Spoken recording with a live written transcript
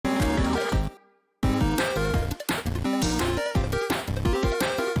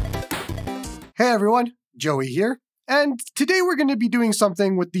Hey everyone, Joey here, and today we're going to be doing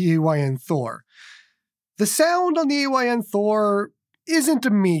something with the AYN Thor. The sound on the AYN Thor isn't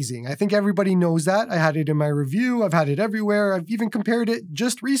amazing. I think everybody knows that. I had it in my review, I've had it everywhere, I've even compared it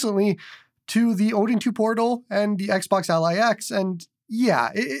just recently to the Odin 2 Portal and the Xbox Ally X, and yeah,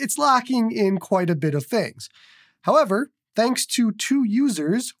 it's lacking in quite a bit of things. However, thanks to two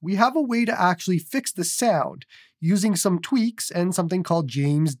users, we have a way to actually fix the sound using some tweaks and something called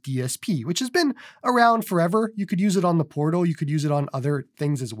James DSP, which has been around forever. You could use it on the Portal, you could use it on other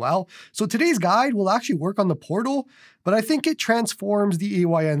things as well. So today's guide will actually work on the Portal, but I think it transforms the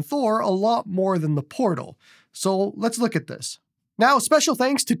AYN Thor a lot more than the Portal. So let's look at this. Now, special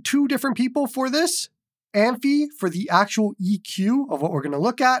thanks to two different people for this. Amphi for the actual EQ of what we're going to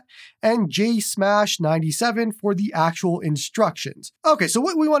look at, and JSmash97 for the actual instructions. Okay, so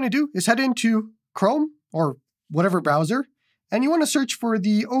what we want to do is head into Chrome or whatever browser, and you want to search for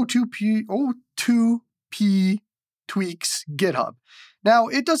the O2P tweaks GitHub. Now,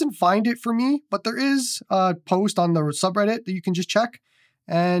 it doesn't find it for me, but there is a post on the subreddit that you can just check.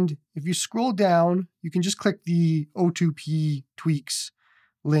 And if you scroll down, you can just click the O2P tweaks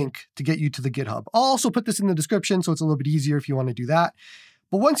link to get you to the GitHub. I'll also put this in the description so it's a little bit easier if you want to do that.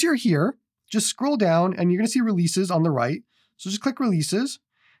 But once you're here, just scroll down and you're going to see releases on the right. So just click releases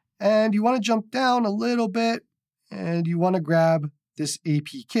and you want to jump down a little bit and you want to grab this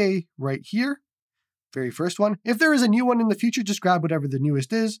APK right here. Very first one. If there is a new one in the future, just grab whatever the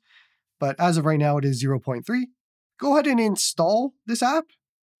newest is. But as of right now, it is 0.3. Go ahead and install this app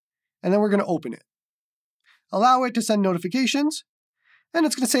and then we're going to open it. Allow it to send notifications. And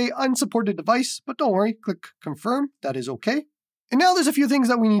it's going to say unsupported device, but don't worry, click confirm, that is okay. And now there's a few things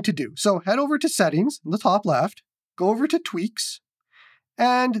that we need to do. So head over to settings in the top left, go over to tweaks,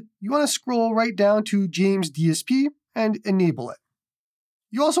 and you want to scroll right down to James DSP and enable it.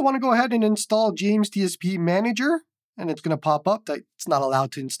 You also want to go ahead and install James DSP Manager, and it's going to pop up that it's not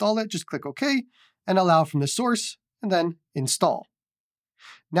allowed to install it. Just click OK and allow from the source, and then install.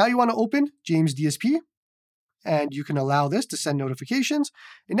 Now you want to open James DSP. And you can allow this to send notifications.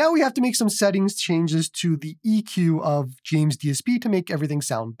 And now we have to make some settings changes to the EQ of James DSP to make everything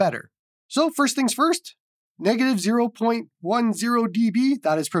sound better. So first things first, negative 0.10 dB,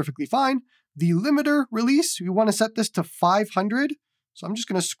 that is perfectly fine. The limiter release, we want to set this to 500. So I'm just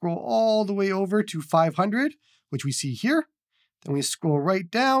going to scroll all the way over to 500, which we see here. Then we scroll right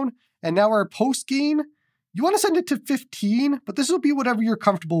down. And now our post gain, you want to send it to 15, but this will be whatever you're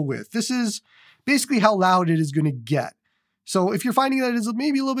comfortable with. This is basically how loud it is going to get. So if you're finding that it is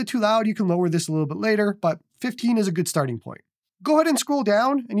maybe a little bit too loud, you can lower this a little bit later, but 15 is a good starting point. Go ahead and scroll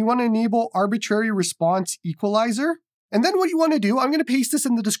down and you want to enable arbitrary response equalizer. And then what you want to do, I'm going to paste this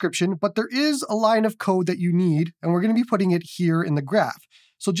in the description, but there is a line of code that you need, and we're going to be putting it here in the graph.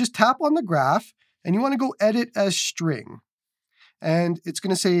 So just tap on the graph and you want to go edit as string. And it's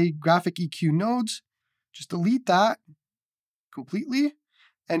going to say GraphicEQ nodes. Just delete that completely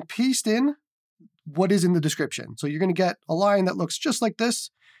and paste in what is in the description. So you're going to get a line that looks just like this.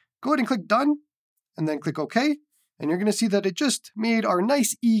 Go ahead and click done and then click OK. And you're going to see that it just made our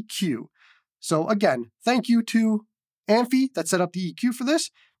nice EQ. So again, thank you to Amphi that set up the EQ for this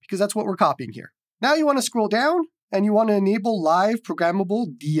because that's what we're copying here. Now you want to scroll down and you want to enable live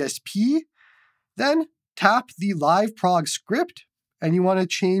programmable DSP. Then tap the live prog script and you want to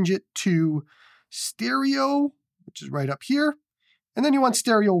change it to stereo, which is right up here. And then you want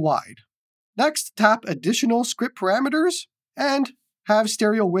stereo wide. Next, tap additional script parameters and have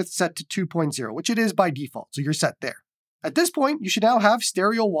stereo width set to 2.0, which it is by default, so you're set there. At this point, you should now have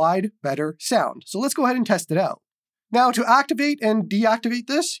stereo wide better sound. So let's go ahead and test it out. Now to activate and deactivate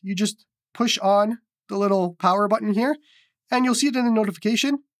this, you just push on the little power button here, and you'll see it in the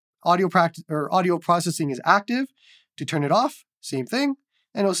notification. Audio processing is active. To turn it off, same thing,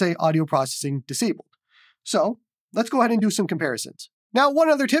 and it'll say audio processing disabled. So let's go ahead and do some comparisons. Now, one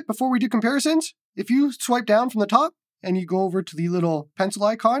other tip before we do comparisons, if you swipe down from the top and you go over to the little pencil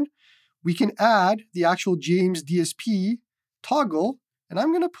icon, we can add the actual James DSP toggle, and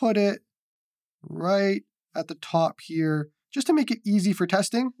I'm going to put it right at the top here just to make it easy for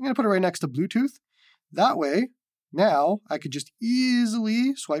testing. I'm going to put it right next to Bluetooth. That way, now I could just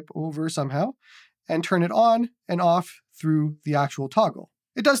easily swipe over somehow and turn it on and off through the actual toggle.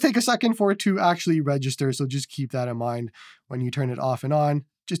 It does take a second for it to actually register, so just keep that in mind when you turn it off and on. It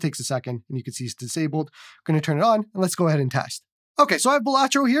just takes a second, and you can see it's disabled. I'm going to turn it on, and let's go ahead and test. Okay, so I have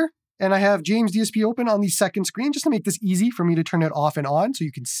Balatro here, and I have James DSP open on the second screen, just to make this easy for me to turn it off and on so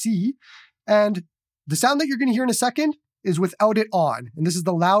you can see. And the sound that you're going to hear in a second is without it on, and this is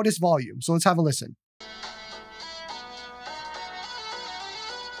the loudest volume. So let's have a listen.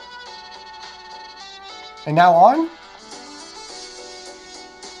 And now on.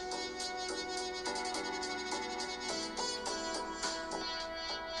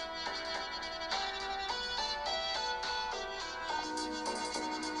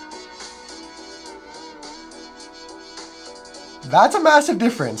 That's a massive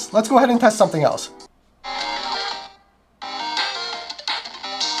difference. Let's go ahead and test something else.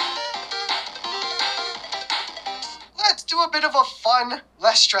 Let's do a bit of a fun,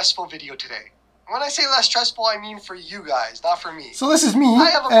 less stressful video today. When I say less stressful, I mean for you guys, not for me. So this is me,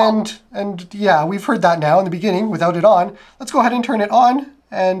 and yeah, we've heard that now in the beginning without it on. Let's go ahead and turn it on,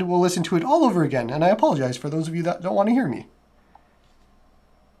 and we'll listen to it all over again. And I apologize for those of you that don't want to hear me.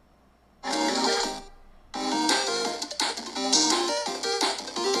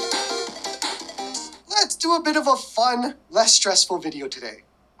 Let's do a bit of a fun, less stressful video today.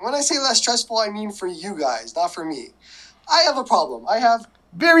 When I say less stressful, I mean for you guys, not for me. I have a problem. I have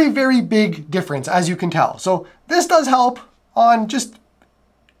very, very big difference, as you can tell. So this does help on just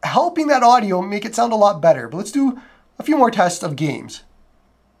helping that audio make it sound a lot better. But let's do a few more tests of games.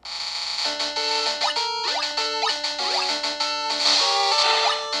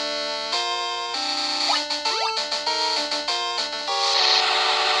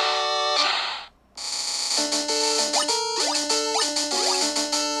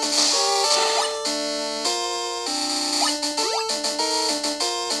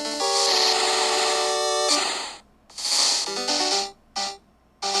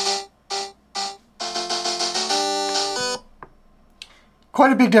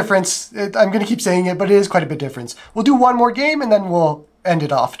 Quite a big difference. I'm going to keep saying it, but it is quite a bit difference. We'll do one more game and then we'll end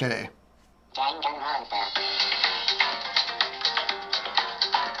it off today.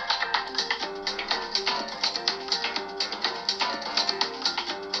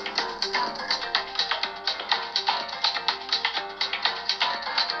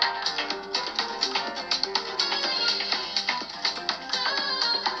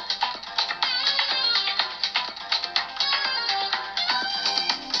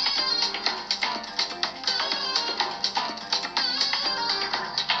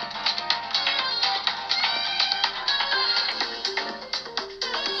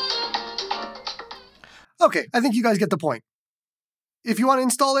 Okay, I think you guys get the point. If you want to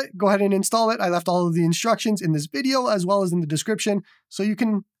install it, go ahead and install it. I left all of the instructions in this video as well as in the description so you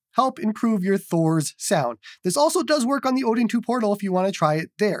can help improve your Thor's sound. This also does work on the Odin 2 portal if you want to try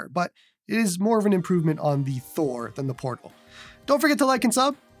it there, but it is more of an improvement on the Thor than the portal. Don't forget to like and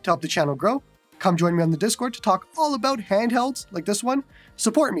sub to help the channel grow. Come join me on the Discord to talk all about handhelds like this one.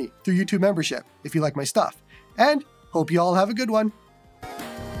 Support me through YouTube membership if you like my stuff. And hope you all have a good one.